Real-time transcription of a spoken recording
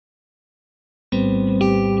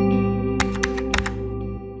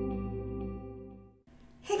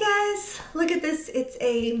look at this. It's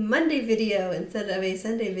a Monday video instead of a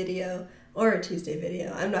Sunday video or a Tuesday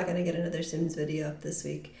video. I'm not going to get another Sims video up this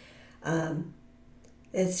week.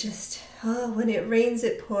 It's just, oh, when it rains,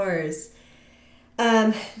 it pours.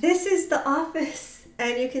 This is the office,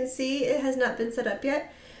 and you can see it has not been set up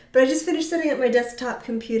yet. But I just finished setting up my desktop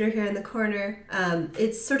computer here in the corner.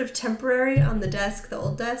 It's sort of temporary on the desk, the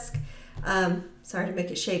old desk. Sorry to make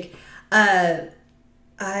it shake.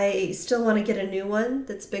 I still want to get a new one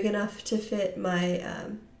that's big enough to fit my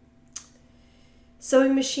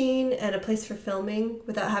sewing machine and a place for filming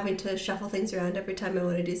without having to shuffle things around every time I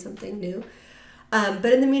want to do something new.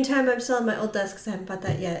 But in the meantime, I'm still on my old desk because I haven't bought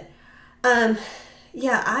that yet.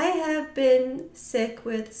 Yeah, I have been sick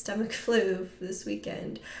with stomach flu this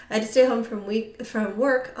weekend. I had to stay home from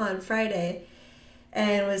work on Friday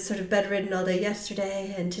and was sort of bedridden all day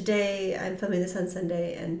yesterday. And today I'm filming this on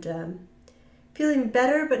Sunday and feeling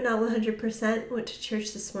better, but not 100%. Went to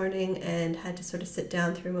church this morning and had to sort of sit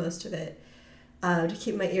down through most of it to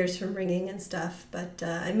keep my ears from ringing and stuff. But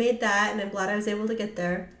I made that, and I'm glad I was able to get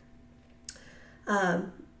there.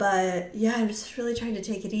 But yeah, I'm just really trying to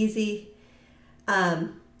take it easy.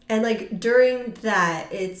 And like during that,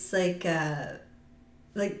 it's like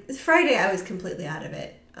Friday, I was completely out of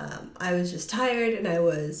it. I was just tired and I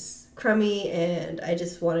was crummy and I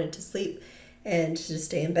just wanted to sleep and to just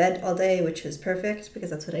stay in bed all day, which was perfect because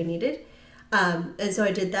that's what I needed. And so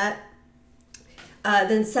I did that.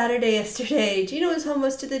 Then Saturday yesterday, Gino was home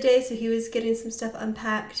most of the day, so he was getting some stuff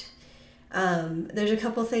unpacked. There's a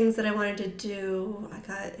couple things that I wanted to do. I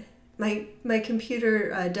got my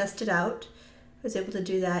computer dusted out. I was able to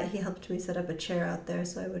do that. He helped me set up a chair out there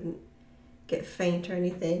so I wouldn't get faint or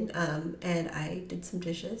anything. And I did some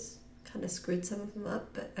dishes. Kind of screwed some of them up,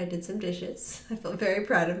 but I did some dishes. I felt very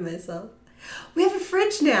proud of myself. We have a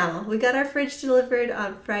fridge now. We got our fridge delivered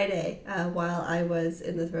on Friday while I was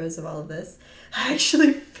in the throes of all of this. I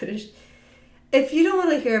actually finished. If you don't want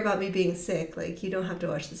to hear about me being sick, like, you don't have to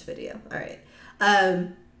watch this video. All right.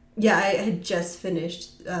 Yeah, I had just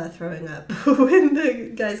finished throwing up when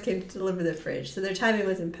the guys came to deliver the fridge, so their timing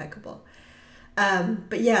was impeccable.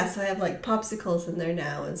 But yeah, so I have like popsicles in there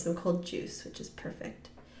now and some cold juice, which is perfect.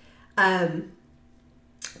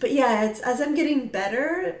 But yeah, it's as I'm getting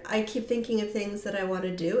better, I keep thinking of things that I want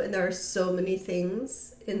to do, and there are so many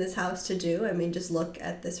things in this house to do. I mean, just look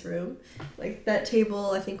at this room. Like that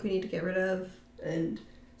table, I think we need to get rid of, and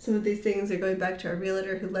some of these things are going back to our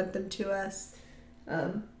realtor who lent them to us.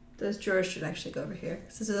 Those drawers should actually go over here,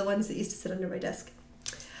 because those are the ones that used to sit under my desk.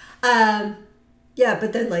 Yeah,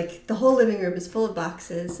 but then like the whole living room is full of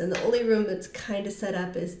boxes, and the only room that's kind of set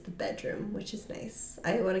up is the bedroom, which is nice.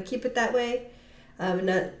 I want to keep it that way. And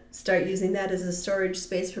not start using that as a storage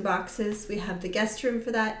space for boxes. We have the guest room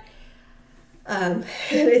for that. And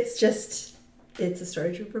it's a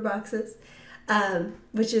storage room for boxes,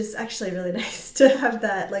 which is actually really nice to have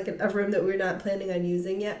that, like a room that we're not planning on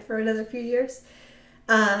using yet for another few years.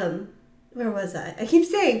 Where was I? I keep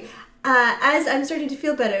saying, as I'm starting to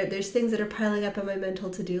feel better, there's things that are piling up on my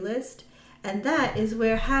mental to-do list. And that is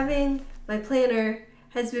where having my planner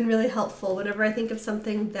has been really helpful whenever I think of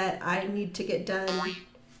something that I need to get done,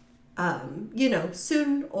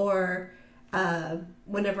 soon, or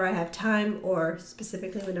whenever I have time, or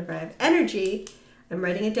specifically whenever I have energy. I'm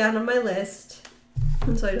writing it down on my list,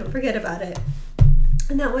 and so I don't forget about it.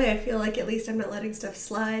 And that way I feel like at least I'm not letting stuff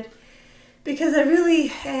slide, because I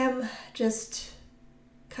really am just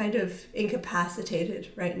kind of incapacitated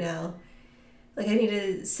right now. Like, I need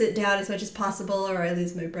to sit down as much as possible or I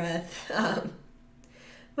lose my breath.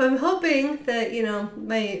 But I'm hoping that,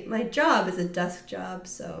 my job is a desk job,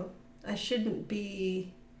 so I shouldn't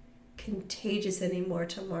be contagious anymore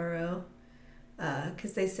tomorrow.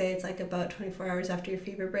 Because they say it's like about 24 hours after your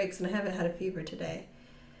fever breaks, and I haven't had a fever today.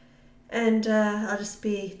 And I'll just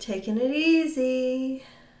be taking it easy.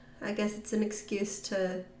 I guess it's an excuse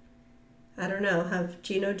to, I don't know, have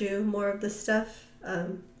Gino do more of this stuff.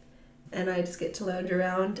 And I just get to lounge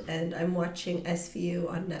around, and I'm watching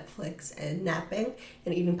SVU on Netflix and napping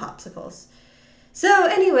and eating popsicles. So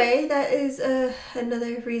anyway, that is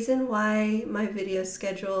another reason why my video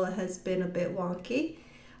schedule has been a bit wonky.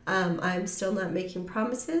 I'm still not making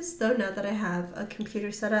promises, though. Now that I have a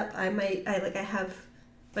computer set up, I have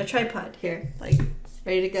my tripod here, like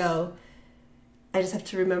ready to go. I just have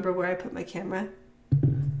to remember where I put my camera,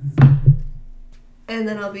 and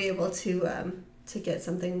then I'll be able to get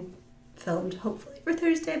something filmed, hopefully for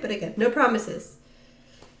Thursday, but again, no promises.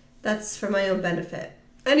 That's for my own benefit.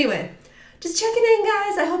 Anyway, just checking in,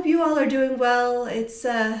 guys. I hope you all are doing well. It's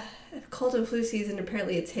cold and flu season.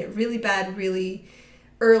 Apparently it's hit really bad, really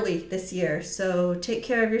early this year. So take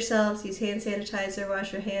care of yourselves, use hand sanitizer,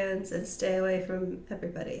 wash your hands, and stay away from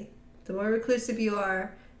everybody. The more reclusive you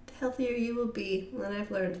are, the healthier you will be. And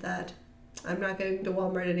I've learned that. I'm not going to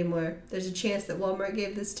Walmart anymore. There's a chance that Walmart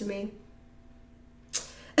gave this to me.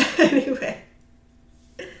 Anyway.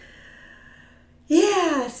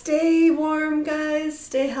 Yeah, stay warm, guys.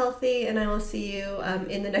 Stay healthy, and I will see you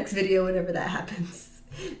in the next video whenever that happens.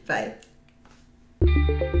 Bye.